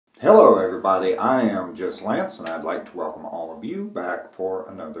Hello everybody, I am just Lance and I'd like to welcome all of you back for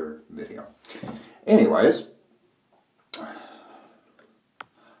another video. Anyways, I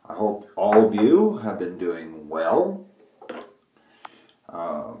hope all of you have been doing well.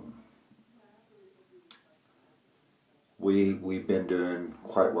 We've been doing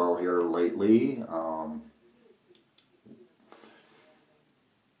quite well here lately.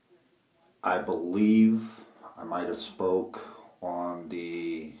 I believe I might have spoke on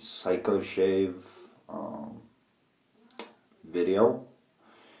the Psycho Shave video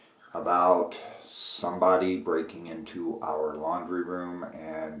about somebody breaking into our laundry room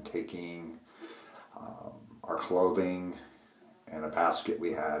and taking our clothing and a basket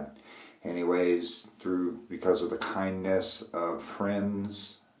we had. Anyways, because of the kindness of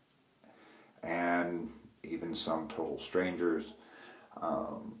friends and even some total strangers,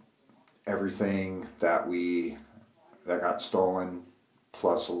 everything that got stolen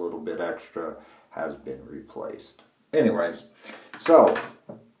plus a little bit extra has been replaced. Anyways, so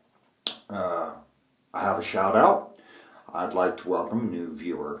I have a shout out. I'd like to welcome a new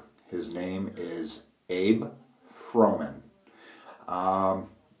viewer. His name is Abe Froman.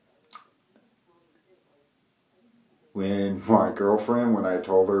 When my girlfriend, when I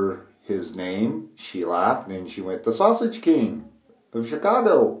told her his name, she laughed and she went, "The Sausage King of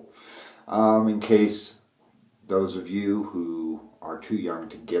Chicago." In case those of you who are too young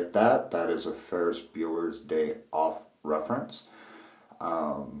to get that, that is a Ferris Bueller's Day Off reference.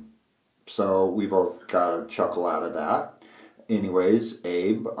 So we both got a chuckle out of that. Anyways,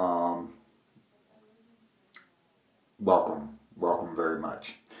 Abe, welcome very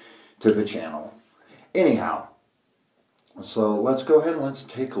much to the channel. Anyhow, so let's go ahead and let's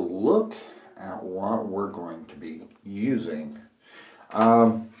take a look at what we're going to be using.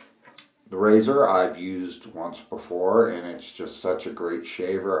 The razor I've used once before, and it's just such a great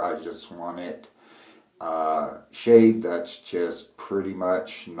shaver. I just want it shaved that's just pretty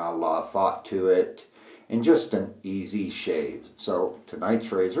much not a lot of thought to it, and just an easy shave. So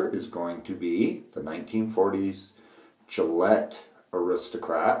tonight's razor is going to be the 1940s Gillette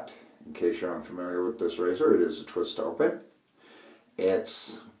Aristocrat. In case you're unfamiliar with this razor, it is a twist open.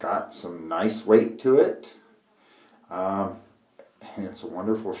 It's got some nice weight to it. And it's a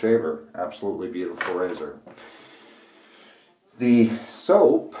wonderful shaver. Absolutely beautiful razor. The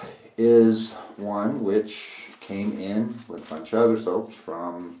soap is one which came in with a bunch of other soaps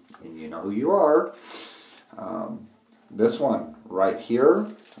from, and you know who you are. This one right here,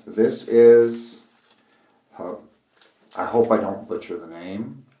 this is, I hope I don't butcher the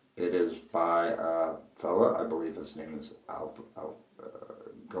name. It is by a fella, I believe his name is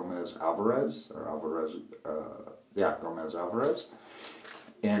Gomez Alvarez, or Alvarez, yeah, Gomez Alvarez.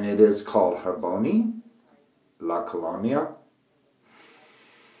 And it is called Harboni La Colonia.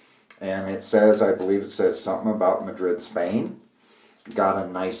 And it says, I believe it says something about Madrid, Spain. Got a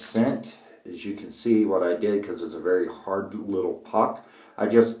nice scent. As you can see, what I did, because it's a very hard little puck, I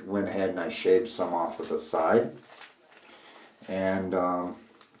just went ahead and I shaved some off of the side. And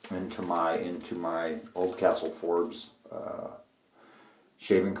into my Old Castle Forbes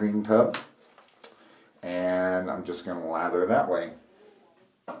shaving cream tub. And I'm just going to lather that way.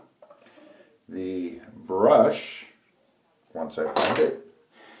 The brush, once I find it,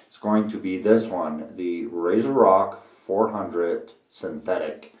 it's going to be this one, the Razorock 400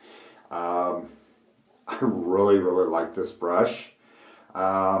 Synthetic. I really like this brush.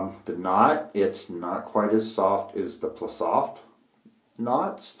 The knot, it's not quite as soft as the Plasoft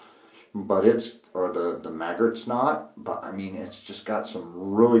knots, but it's, or the Maggots knot, but I mean, it's just got some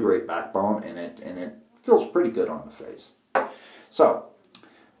really great backbone in it, and it feels pretty good on the face. So,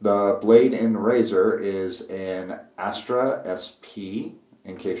 the blade in the razor is an Astra SP.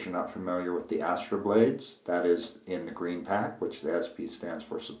 In case you're not familiar with the Astra blades, that is in the green pack, which the SP stands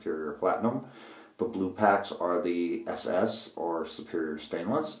for Superior Platinum. The blue packs are the SS, or Superior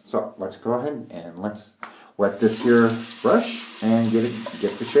Stainless. So let's go ahead and let's wet this here brush and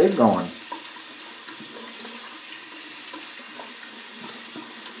get the shave going.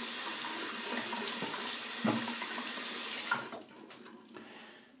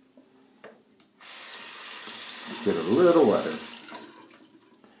 Get it a little wetter.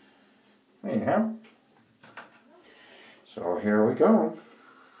 Anyhow, so here we go.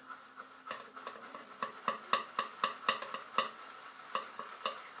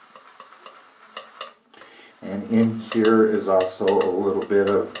 And in here is also a little bit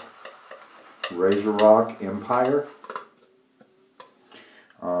of Razorock Empire.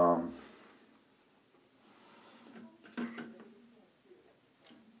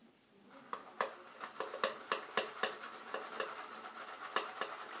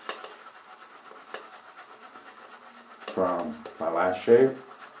 from my last shave.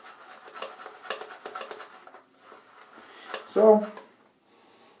 So,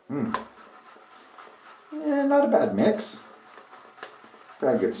 yeah, not a bad mix.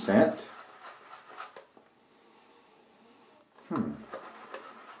 Got a good scent.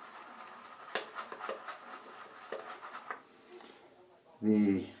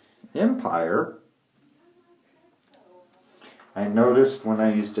 The Empire, I noticed when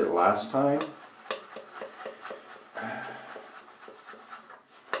I used it last time,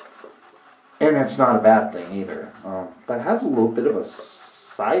 and it's not a bad thing either, but it has a little bit of a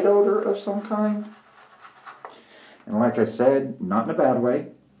side odor of some kind. And like I said, not in a bad way.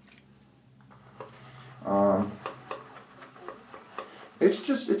 It's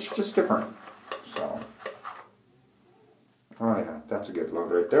just different. So, oh yeah, that's a good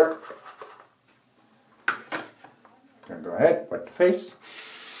load right there. Gonna go ahead, wet the face.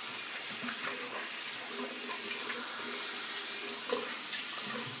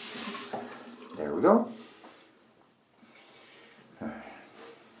 There we go.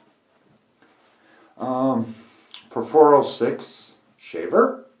 For 406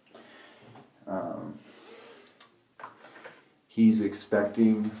 shaver, he's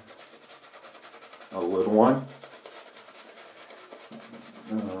expecting a little one.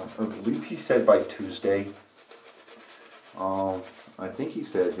 I believe he said by Tuesday. I think he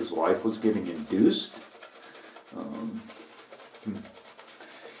said his wife was getting induced.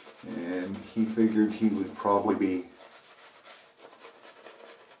 And he figured he would probably be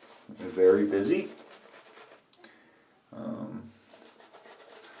very busy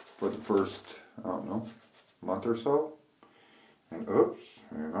for the first, I don't know, month or so. And oops,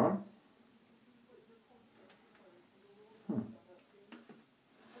 hang on.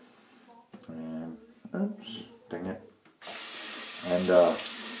 And oops, dang it. And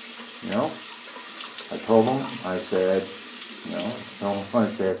you know, I told him, I said, I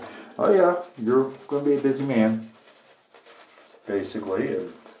said, oh yeah, you're going to be a busy man, basically.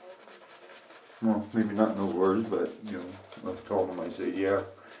 And, well, maybe not in those words, but, I told him, I said, yeah,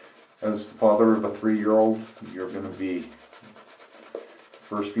 as the father of a 3-year-old, you're going to be,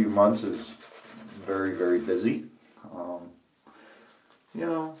 first few months is very, very busy.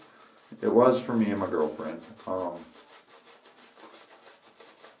 It was for me and my girlfriend.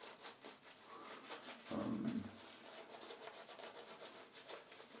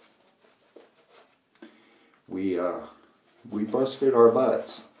 We busted our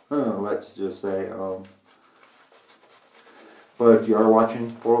butts, let's just say. But if you are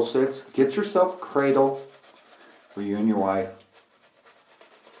watching 406, get yourself a cradle for you and your wife.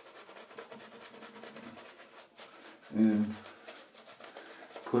 And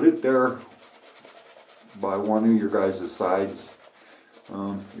put it there by one of your guys' sides.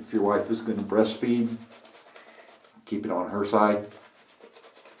 If your wife is going to breastfeed, keep it on her side.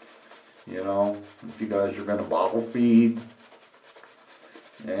 If you guys are going to bottle feed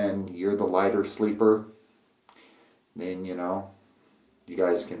and you're the lighter sleeper, then, you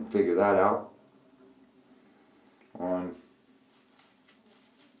guys can figure that out on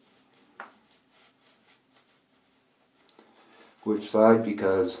which side,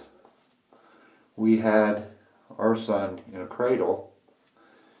 because we had our son in a cradle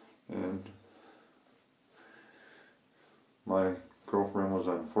and my girlfriend was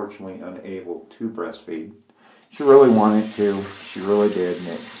unfortunately unable to breastfeed. She really wanted to, she really did, and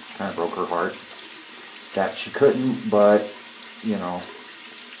it kind of broke her heart that she couldn't, but she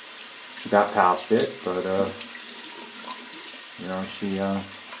got past it. But she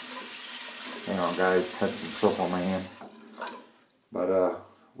hang on guys, had some soap on my hand. But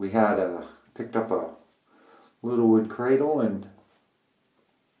we had picked up a little wood cradle and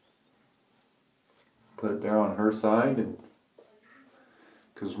put it there on her side, and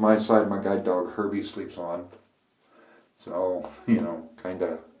because my side, my guide dog Herbie sleeps on. So, kind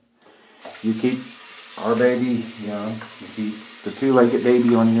of, you keep our baby, you keep the 2-legged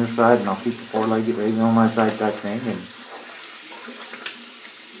baby on your side, and I'll keep the 4-legged baby on my side, type thing.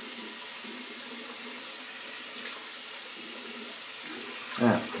 And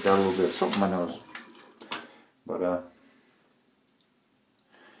yeah, got a little bit of soap in my nose. But,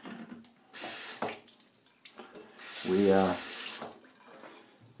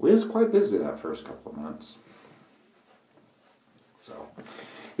 we was quite busy that first couple of months. So,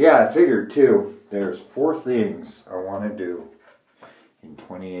 yeah, I figured too, there's 4 things I want to do in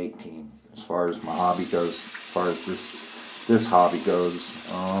 2018 as far as my hobby goes, as far as this hobby goes.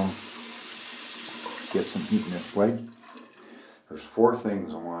 Get some heat in this leg. There's 4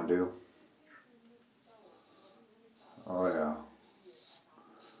 things I want to do. Oh yeah.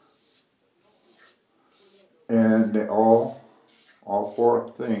 And they all four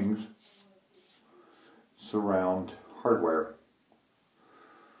things surround hardware.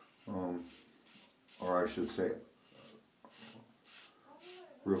 Or I should say,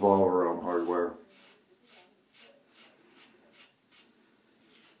 revolve around hardware.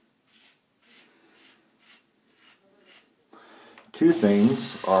 Two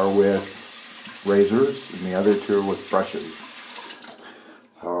things are with razors and the other two are with brushes.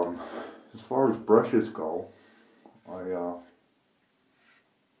 As far as brushes go,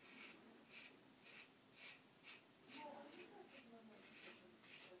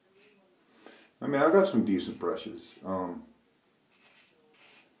 I mean, I got some decent brushes. I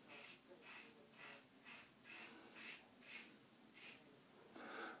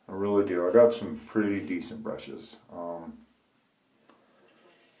really do. I got some pretty decent brushes.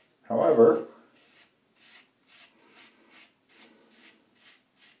 However,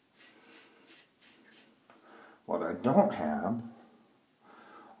 what I don't have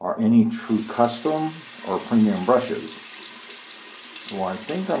are any true custom or premium brushes. So what I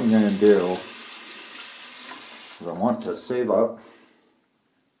think I'm going to do is I want to save up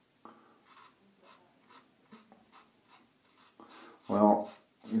well,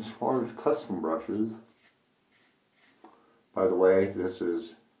 as far as custom brushes, by the way, this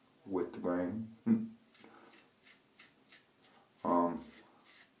is with the grain.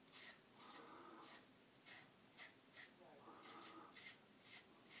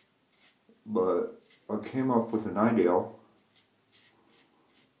 But I came up with an idea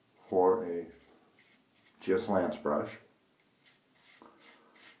for a Just Lance brush.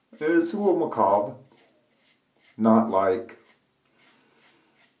 It's a little macabre, not like,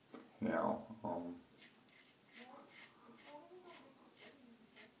 you know,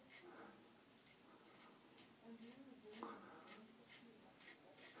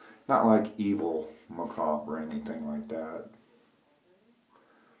 not like evil macabre or anything like that,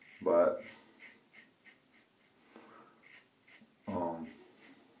 but I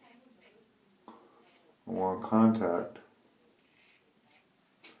want to contact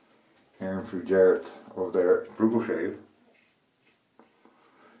Aaron Frujarrett over there at Frugal Shave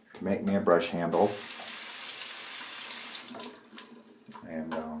to make me a brush handle,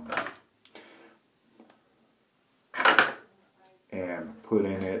 and put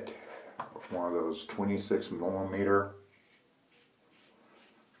in it one of those 26mm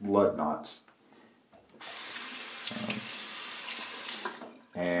blood knots.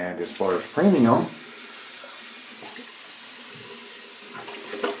 And as far as premium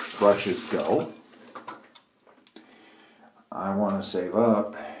brushes go, I want to save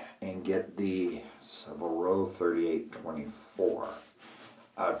up and get the Razorock 3824.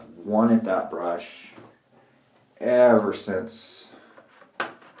 I've wanted that brush ever since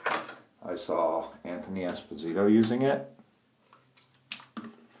I saw Anthony Esposito using it,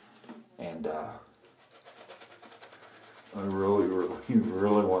 and I really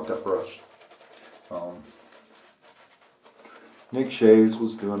want that brush. Nick Shaves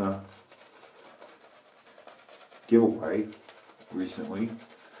was doing a giveaway recently,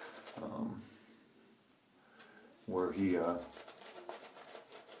 where he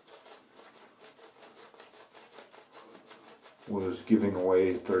was giving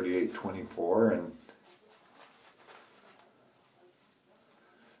away 3824, and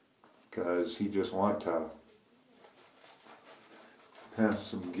because he just wanted to pass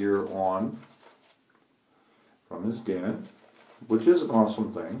some gear on from his den, which is an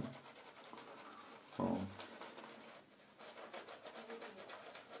awesome thing.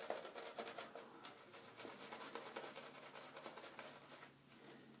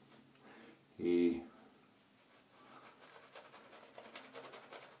 He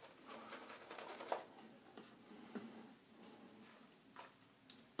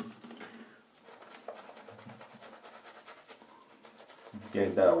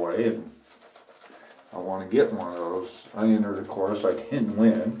gave that away, and I want to get one of those. I entered a course, I didn't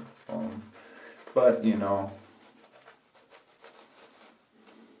win, but you know,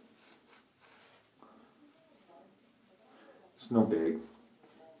 it's no big.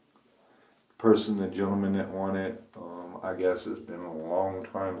 The gentleman that won it, I guess has been a long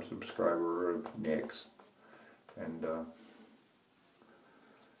time subscriber of Nick's, and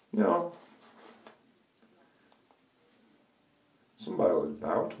you know, somebody was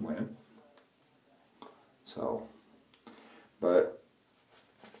about to win. So, but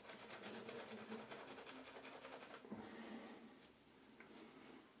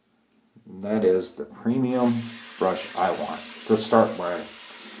that is the premium brush I want to start my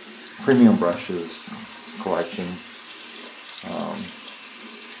premium brushes collection.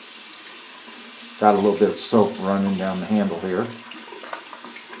 got a little bit of soap running down the handle here.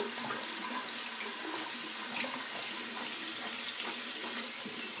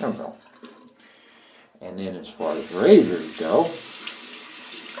 There we go. And then as far as razors go,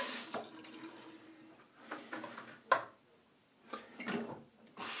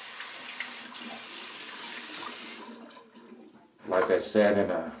 like I said in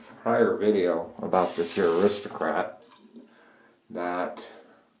a prior video about this here Aristocrat, that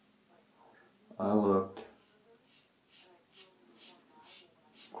I looked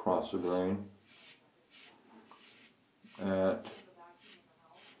across the grain at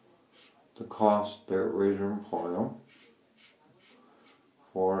the cost their razor employ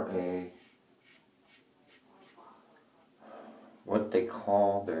for a what they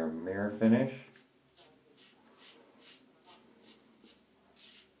call their mirror finish.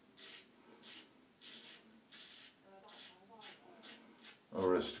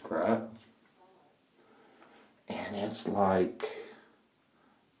 Aristocrat, and it's like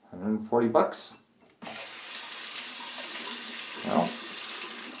 $140. Well,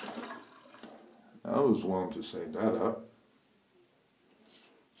 I was willing to save that up.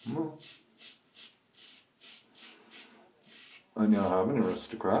 I now have an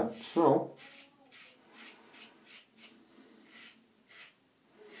Aristocrat, so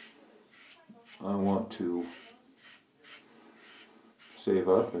I want to save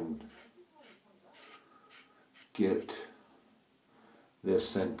up and get this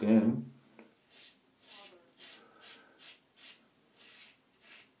sent in.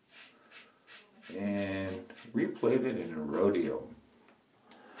 And replayed it in a rodeo.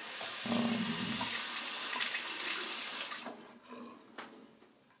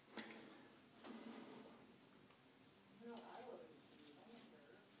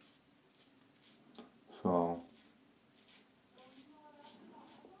 So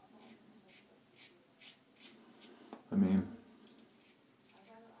I mean,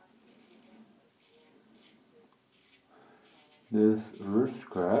 this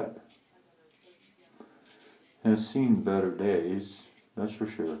Aristocrat has seen better days, that's for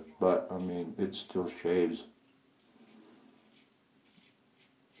sure, but I mean, it still shaves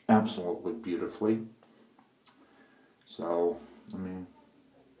absolutely beautifully. So, I mean,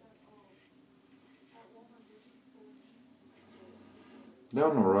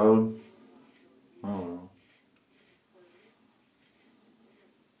 down the road, I don't know.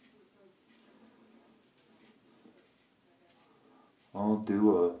 I'll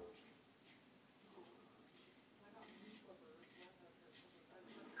do a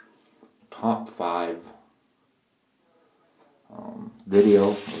top 5 video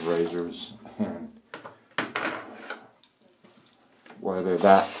of razors, and whether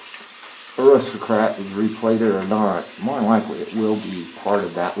that Aristocrat is replayed or not, more than likely it will be part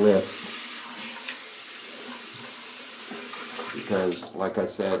of that list, because like I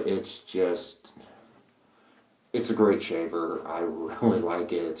said, it's a great shaver. I really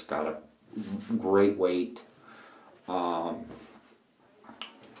like it. It's got a great weight.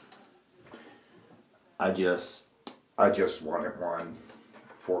 I just wanted one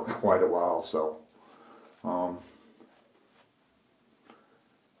for quite a while, so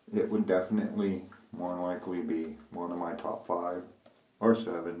it would definitely more than likely be one of my top 5 or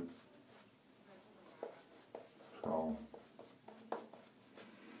 7. So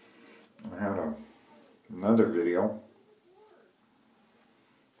I had another video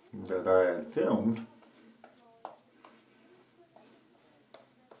that I had filmed,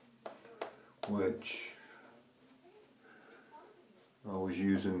 which I was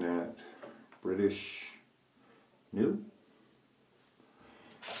using that British New,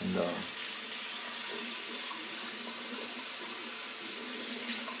 and no.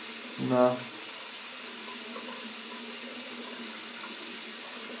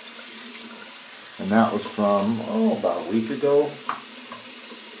 And that was from, about a week ago.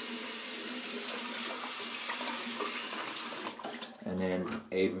 And then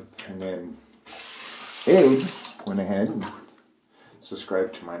Abe went ahead and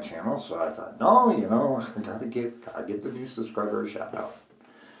subscribed to my channel, so I thought, no, I gotta get the new subscriber a shout out.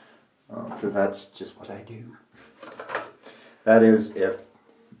 Because that's just what I do. That is if,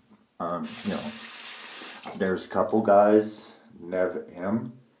 there's a couple guys, Nev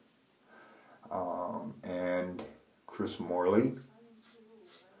M, and Chris Morley,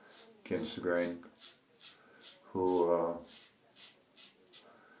 Instagram, who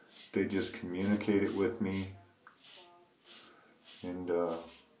they just communicated with me, and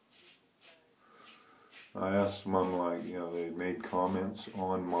I asked them, I'm like, they made comments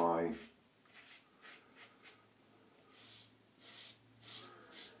on my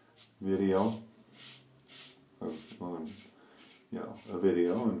video, a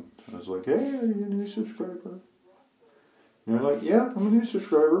video, and I was like, hey, are you a new subscriber? And they're like, yeah, I'm a new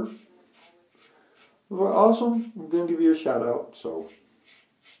subscriber. I was like, awesome, I'm going to give you a shout out, so.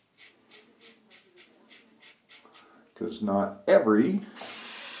 Because not every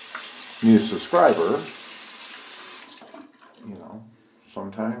new subscriber, you know,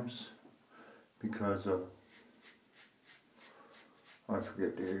 sometimes because of, I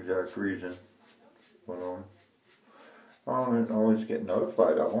forget the exact reason, but I don't always get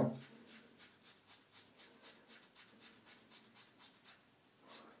notified of them.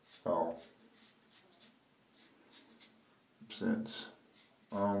 So, since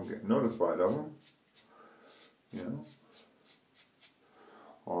I don't get notified of them, you know,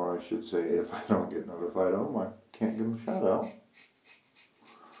 or I should say, if I don't get notified of them, I can't give them a shout out.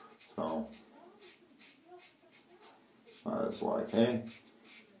 So, I was like, hey.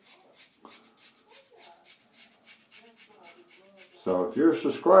 So if you're a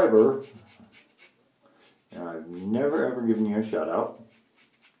subscriber, and I've never ever given you a shout out,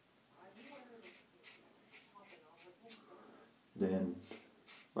 then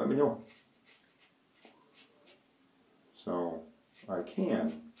let me know. So I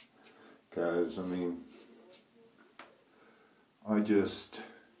can, because I mean, I just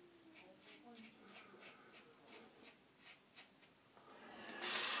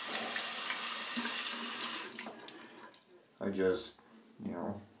you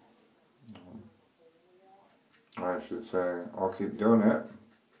know, I should say, I'll keep doing it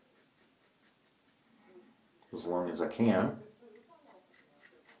as long as I can.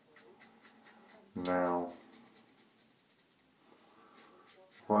 Now,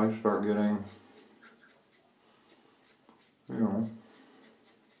 if I start getting, you know,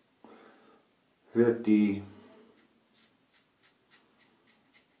 50,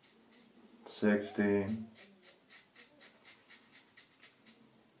 60,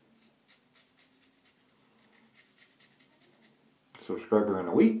 subscriber in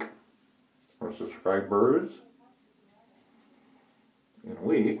a week, or subscribers in a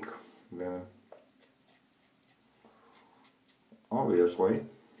week, then obviously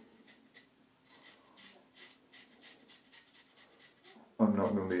I'm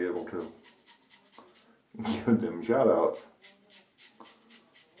not going to be able to give them shout outs,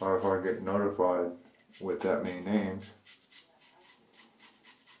 or if I get notified with that many names.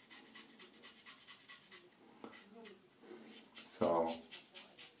 So,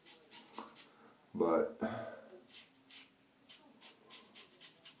 but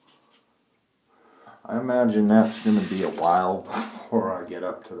I imagine that's going to be a while before I get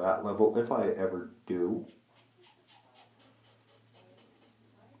up to that level, if I ever do.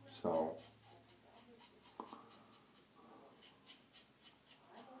 So,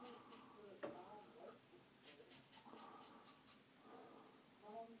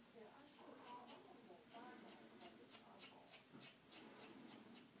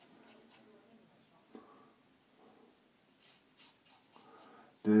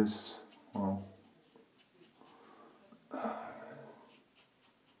 this, well,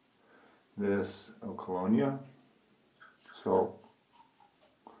 this Colonia, so,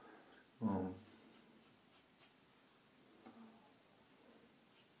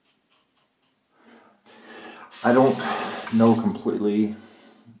 I don't know completely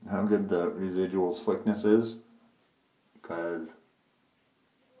how good the residual slickness is, because,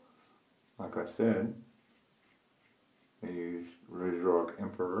 like I said, I use Razorock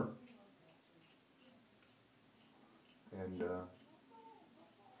Emperor, and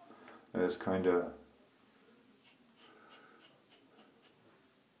I just kind of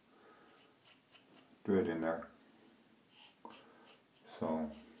do it in there. So,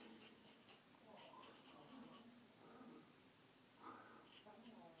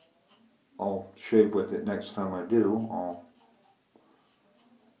 I'll shape with it next time I do.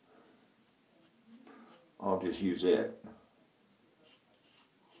 I'll just use it.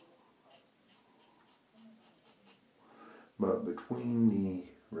 But between the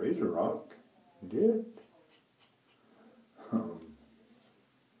Razorock and it,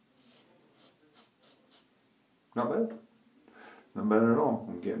 not bad. Not bad at all.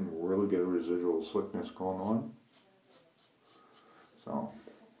 I'm getting really good residual slickness going on. So,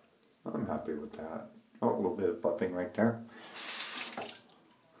 I'm happy with that. Oh, a little bit of buffing right there.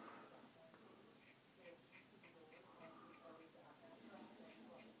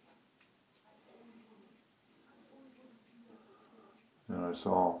 And I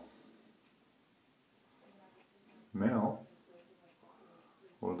saw Mel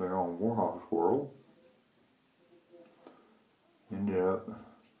over there on Warhawk's World. Ended up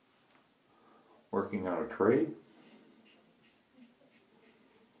working out a trade.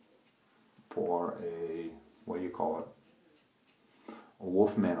 for a, what do you call it? A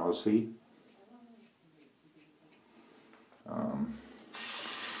Wolfman OC.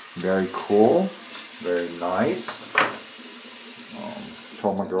 Very cool, very nice.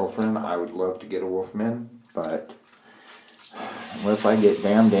 Told my girlfriend I would love to get a Wolfman, but unless I get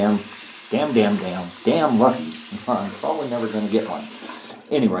damn lucky, I'm probably never going to get one.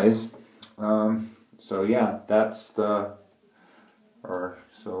 Anyways, so yeah, that's the,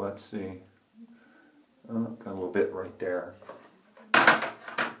 so let's see, got a little bit right there.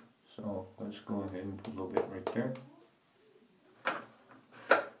 So let's go ahead and put a little bit right there.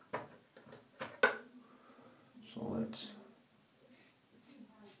 So let's,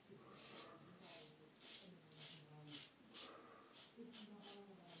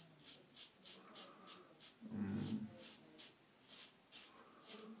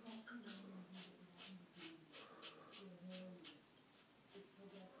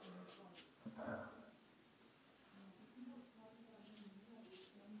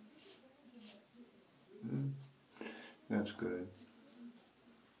 that's good.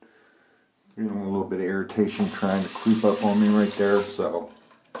 You know, a little bit of irritation trying to creep up on me right there. So,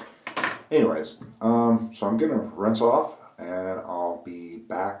 anyways, so I'm gonna rinse off, and I'll be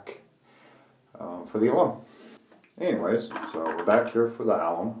back for the alum. Anyways, so we're back here for the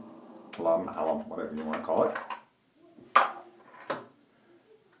alum, whatever you want to call it.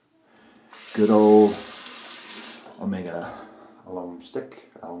 Good old Omega alum stick.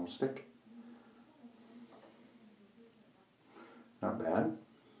 Not bad.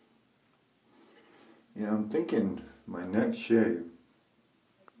 Yeah, I'm thinking my next shave,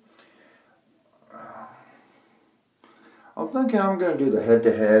 I'm thinking I'm going to do the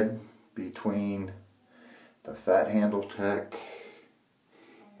head-to-head between the Fat Handle Tech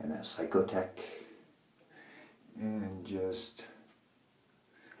and that Psychotech, and just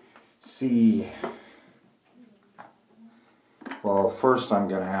see. Well, first I'm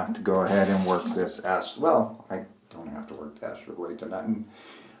going to have to go ahead and work this well, I don't have to work the Astra blades or nothing,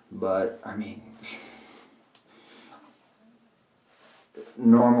 but I mean,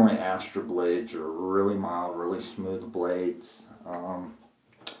 normally Astra blades are really mild, really smooth blades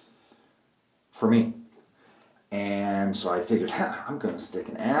for me. And so I figured, I'm going to stick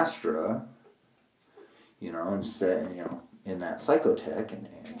an Astra, you know, instead, you know, in that Psychotech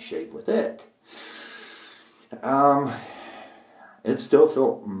and shave with it. It still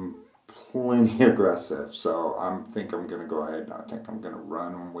felt plenty aggressive, so I think I'm going to go ahead and I think I'm going to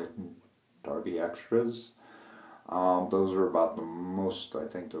run with Darby Extras. Those are about the most, I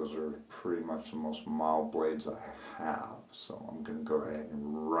think those are pretty much the most mild blades I have. So I'm going to go ahead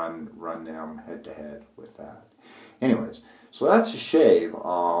and run them head to head with that. Anyways, so that's a shave.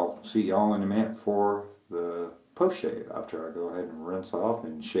 I'll see y'all in a minute for the post shave after I go ahead and rinse off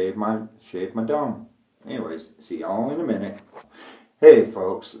and shave my dome. Anyways, see y'all in a minute. Hey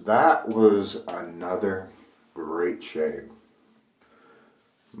folks, that was another great shave.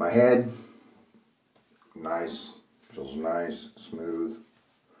 My head, nice. Feels nice, smooth.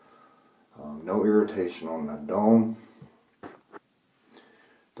 No irritation on the dome.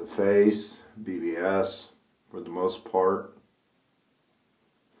 The face, BBS for the most part.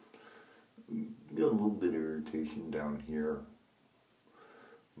 Got a little bit of irritation down here,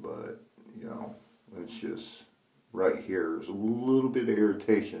 but you know, it's just right here is a little bit of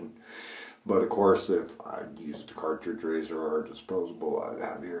irritation. But of course, if I used a cartridge razor or a disposable, I'd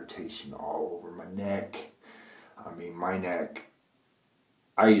have irritation all over my neck. I mean, my neck,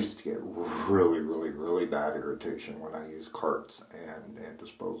 I used to get really bad irritation when I used carts and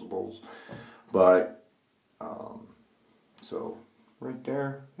disposables. But, so, right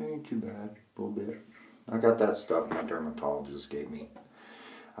there, ain't too bad, a little bit. I got that stuff my dermatologist gave me.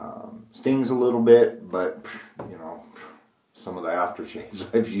 Stings a little bit, but, you know, some of the aftershaves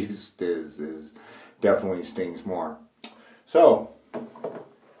I've used is definitely stings more. So,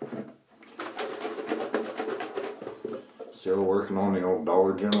 still working on the old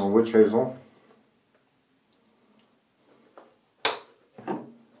Dollar General witch hazel.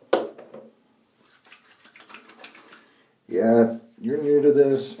 Yeah, if you're new to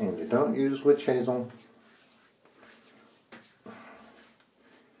this and you don't use witch hazel,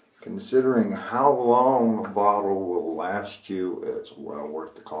 considering how long a bottle will last you, it's well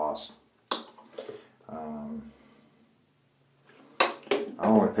worth the cost. I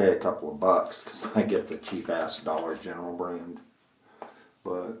only pay a couple of bucks because I get the cheap ass Dollar General brand,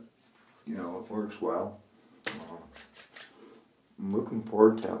 but you know, it works well. I'm looking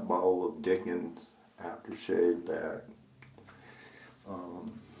forward to that bottle of Dickens aftershave that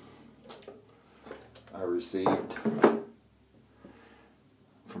I received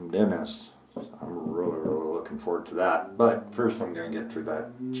from Dennis forward to that. But first I'm going to get through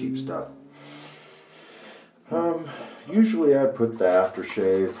that cheap stuff. Usually I put the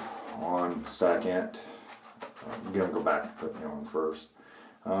aftershave on second. I'm going to go back and put it on first.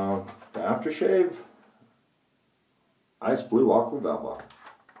 The aftershave, Ice Blue Aqua Velva.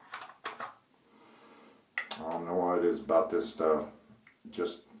 I don't know what it is about this stuff.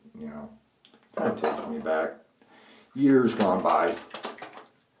 Just, you know, kind of takes me back. Years gone by.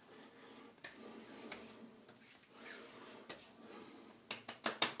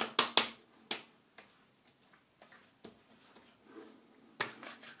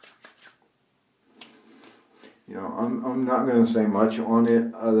 You know, I'm not going to say much on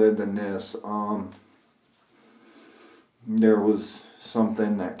it other than this. There was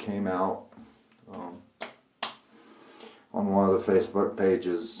something that came out on one of the Facebook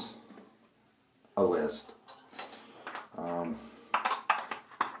pages, a list.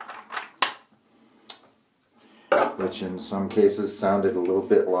 Which in some cases sounded a little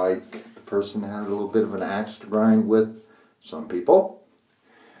bit like the person had a little bit of an axe to grind with some people.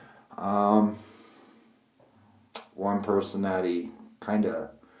 One person that he kind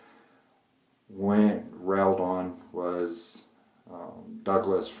of railed on was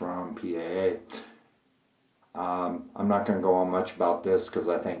Douglas from PAA. I'm not going to go on much about this because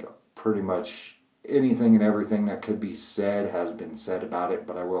I think pretty much anything and everything that could be said has been said about it,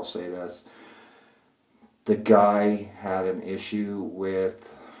 but I will say this. The guy had an issue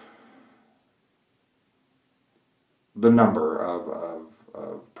with the number of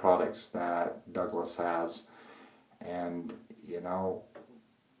products that Douglas has. And, you know,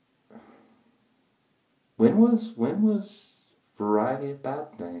 when was variety a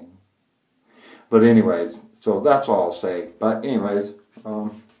bad thing? But anyways, so that's all I'll say. But anyways,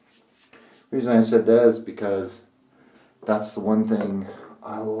 the reason I said that is because that's the one thing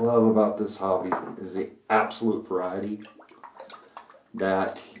I love about this hobby is the absolute variety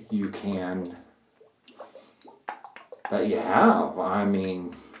that you have. I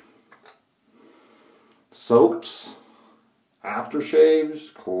mean, soaps,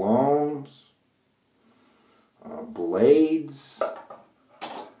 aftershaves, colognes, blades,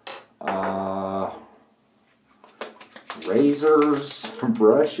 razors,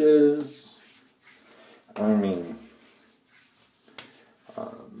 brushes. I mean,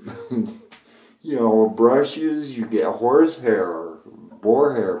 you know, brushes, you get horse hair,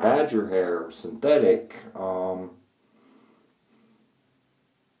 boar hair, badger hair, synthetic,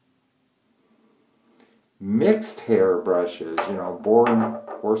 mixed hair brushes, you know,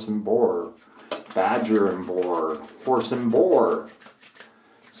 horse and boar, badger and boar, horse and boar.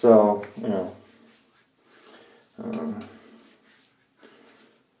 So, you know,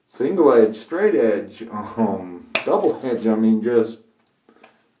 single edge, straight edge, double edge, I mean, just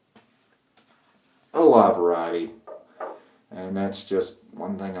a lot of variety. And that's just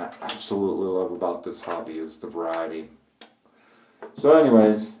one thing I absolutely love about this hobby is the variety. So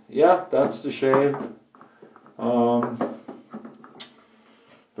anyways, yeah, that's the shave. The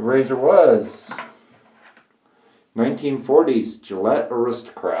razor was 1940's Gillette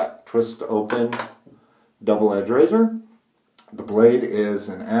Aristocrat twist open double edge razor. The blade is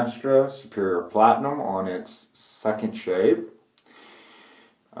an Astra Superior Platinum on its second shave.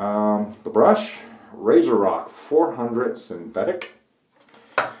 The brush, Razorock 400 synthetic.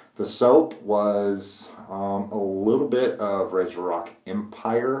 The soap was a little bit of Razorock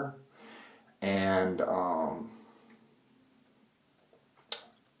Empire and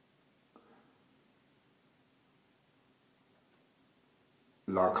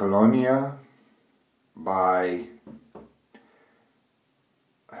La Colonia by,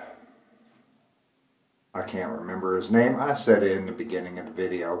 I can't remember his name. I said it in the beginning of the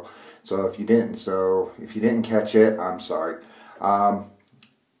video, so if you didn't catch it, I'm sorry.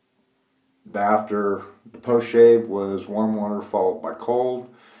 After the post shave was warm water followed by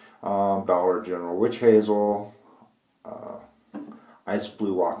cold, Dollar General Witch Hazel, Ice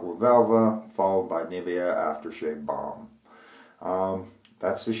Blue Aqua Velva, followed by Nivea Aftershave Balm.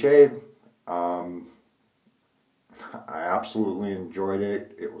 That's the shave. I absolutely enjoyed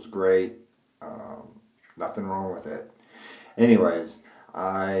it. It was great. Nothing wrong with it. Anyways,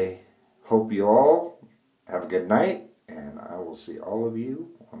 I hope you all have a good night, and I will see all of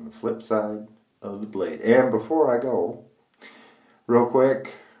you on the flip side of the blade. And before I go, real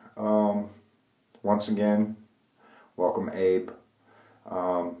quick, once again, welcome Abe.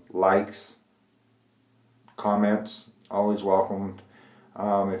 Likes, comments, always welcomed.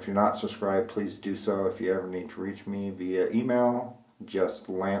 If you're not subscribed, please do so. If you ever need to reach me via email, just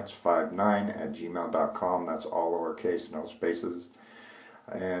lance59@gmail.com. That's all lowercase, no spaces.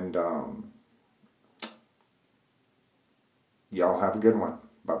 And Y'all have a good one.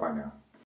 Bye-bye now.